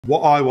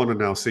What I want to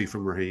now see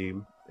from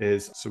Raheem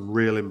is some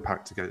real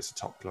impact against the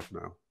top club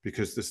now,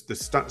 because the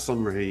stats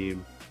on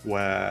Raheem,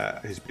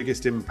 where his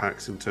biggest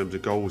impacts in terms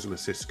of goals and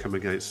assists come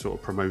against sort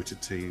of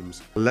promoted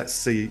teams. Let's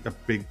see a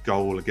big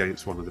goal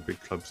against one of the big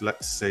clubs.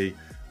 Let's see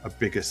a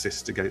big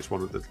assist against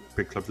one of the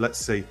big clubs. Let's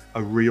see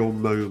a real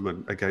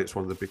moment against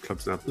one of the big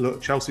clubs. Now, look,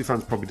 Chelsea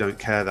fans probably don't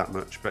care that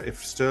much, but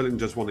if Sterling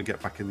does want to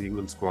get back in the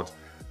England squad,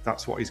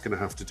 that's what he's going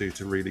to have to do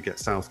to really get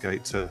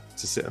Southgate to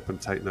sit up and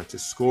take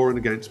notice. Scoring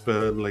against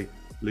Burnley,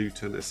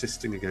 Luton,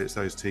 assisting against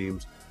those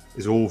teams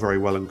is all very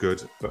well and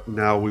good, but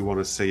now we want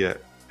to see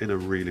it in a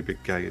really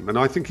big game, and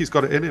I think he's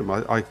got it in him.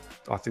 I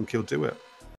think he'll do it.